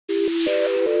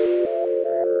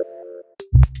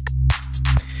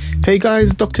Hey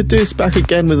guys, Dr. Deuce back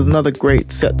again with another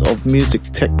great set of music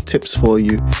tech tips for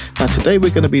you. Now today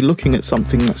we're going to be looking at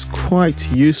something that's quite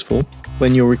useful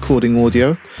when you're recording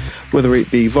audio, whether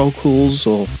it be vocals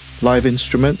or live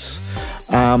instruments.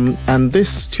 And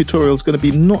this tutorial is going to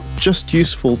be not just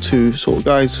useful to sort of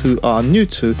guys who are new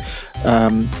to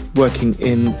working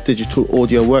in digital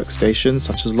audio workstations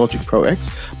such as Logic Pro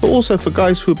X, but also for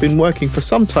guys who have been working for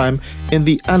some time in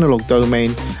the analog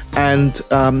domain and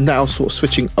now sort of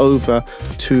switching over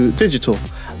to digital.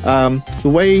 The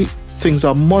way things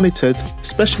are monitored,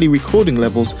 especially recording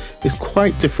levels, is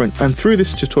quite different, and through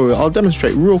this tutorial I'll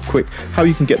demonstrate real quick how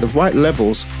you can get the right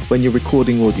levels when you're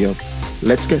recording audio.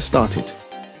 Let's get started.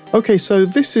 Okay, so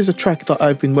this is a track that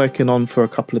I've been working on for a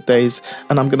couple of days,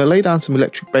 and I'm going to lay down some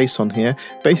electric bass on here.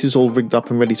 Bass is all rigged up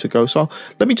and ready to go, so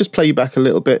let me just play you back a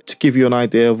little bit to give you an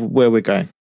idea of where we're going.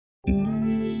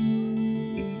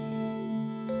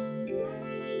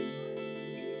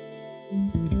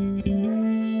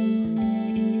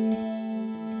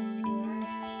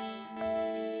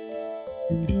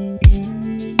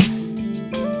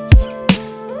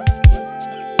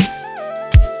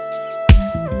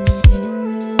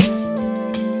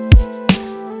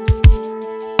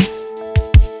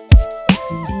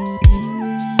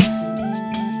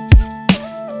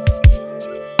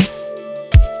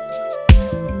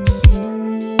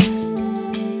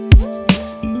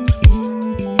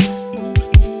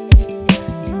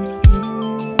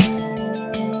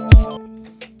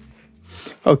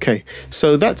 Okay,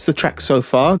 so that's the track so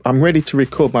far. I'm ready to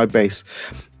record my bass,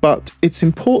 but it's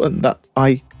important that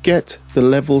I get the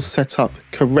levels set up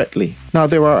correctly. Now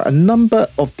there are a number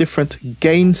of different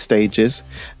gain stages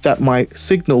that my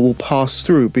signal will pass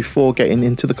through before getting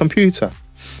into the computer.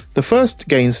 The first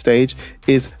gain stage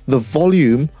is the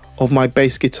volume of my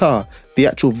bass guitar, the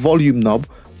actual volume knob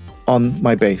on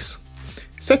my bass.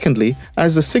 Secondly,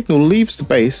 as the signal leaves the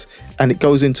bass and it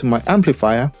goes into my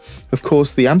amplifier, of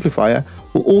course the amplifier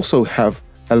will also have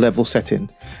a level setting,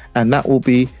 and that will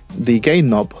be the gain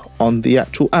knob on the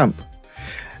actual amp.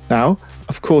 Now,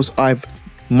 of course, I've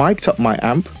mic'd up my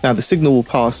amp. Now the signal will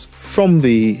pass from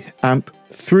the amp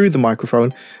through the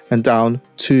microphone and down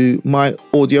to my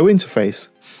audio interface.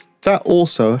 That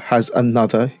also has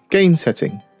another gain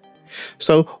setting.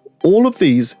 So all of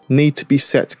these need to be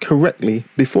set correctly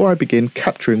before I begin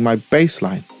capturing my bass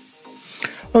line.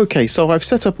 Okay, so I've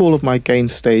set up all of my gain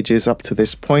stages up to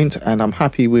this point and I'm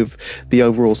happy with the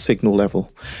overall signal level.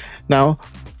 Now,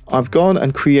 I've gone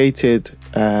and created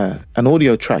an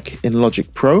audio track in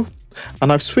Logic Pro,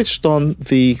 and I've switched on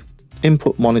the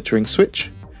input monitoring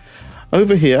switch.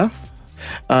 Over here,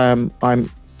 I'm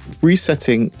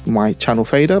resetting my channel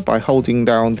fader by holding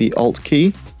down the Alt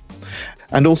key.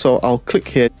 And also I'll click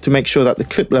here to make sure that the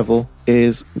clip level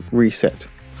is reset.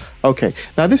 Okay,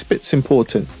 now this bit's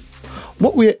important.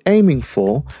 What we're aiming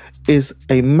for is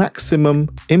a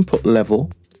maximum input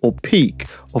level or peak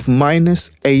of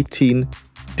 -18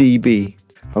 dB.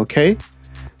 Okay,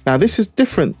 now this is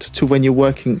different to when you're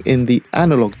working in the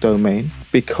analog domain,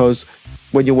 because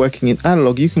when you're working in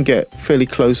analog you can get fairly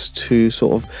close to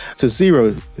sort of to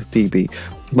 0 dB,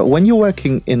 but when you're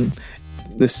working in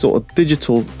this sort of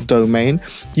digital domain,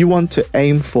 you want to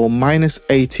aim for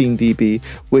 -18 dB,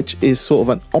 which is sort of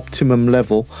an optimum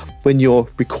level when you're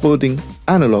recording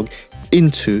analog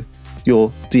into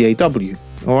your DAW.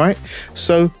 All right,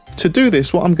 so to do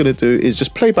this, what I'm going to do is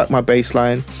just play back my bass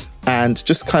line and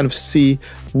just kind of see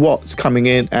what's coming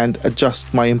in and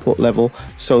adjust my input level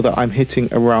so that I'm hitting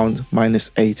around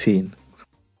 -18.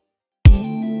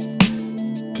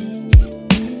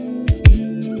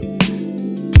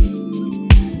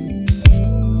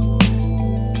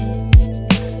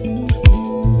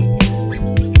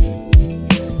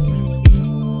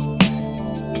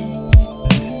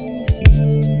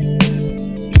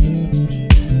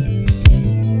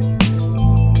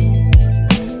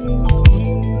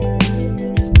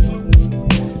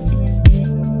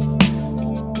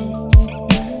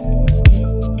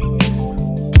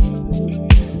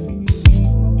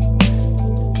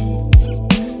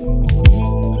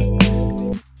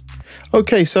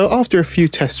 Okay, so after a few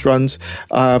test runs,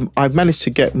 I've managed to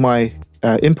get my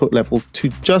input level to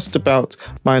just about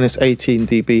 -18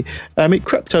 dB. It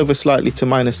crept over slightly to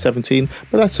 -17,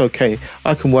 but that's okay.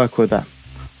 I can work with that.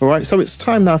 All right, so it's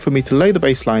time now for me to lay the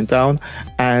bass line down,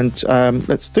 and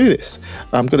let's do this.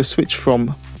 I'm going to switch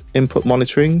from input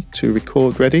monitoring to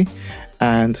record ready,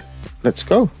 and let's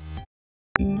go.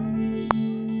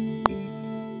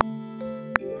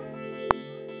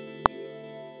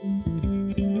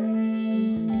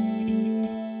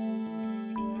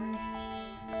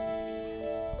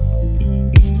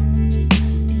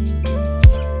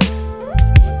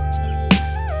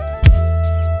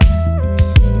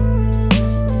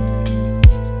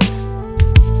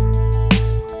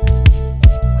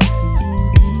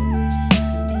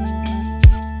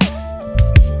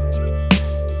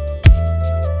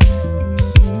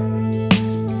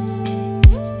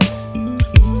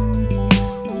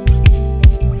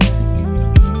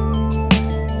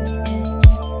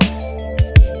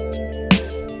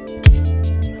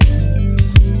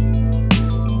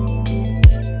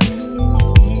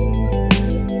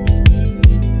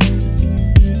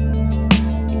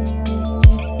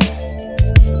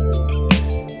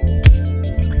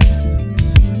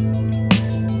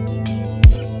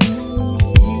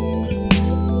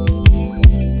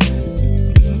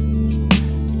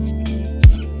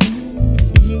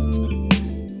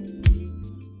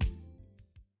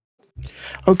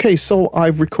 Okay, so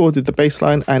I've recorded the bass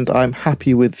line and I'm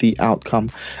happy with the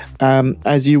outcome.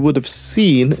 As you would have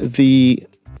seen, the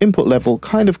input level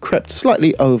kind of crept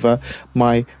slightly over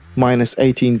my minus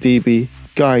 18 dB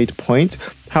guide point.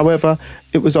 However,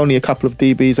 it was only a couple of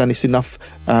dBs and it's enough.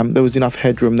 There was enough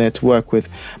headroom there to work with.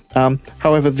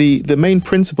 However, the main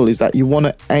principle is that you want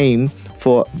to aim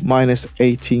for minus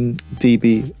 18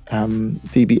 dB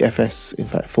dBFS, in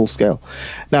fact, full scale.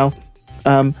 Now,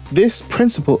 this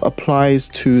principle applies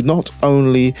to not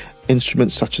only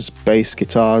instruments such as bass,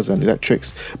 guitars and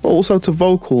electrics, but also to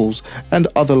vocals and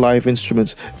other live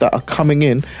instruments that are coming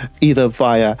in either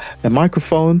via a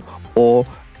microphone or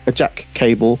a jack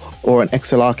cable or an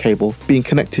XLR cable being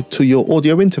connected to your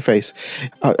audio interface.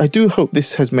 I do hope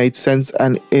this has made sense,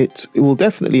 and it will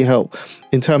definitely help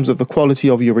in terms of the quality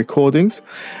of your recordings.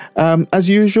 As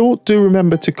usual, do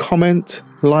remember to comment,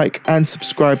 like and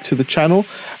subscribe to the channel.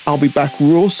 I'll be back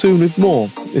real soon with more.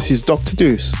 This is Dr.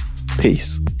 Deuce.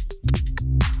 Peace.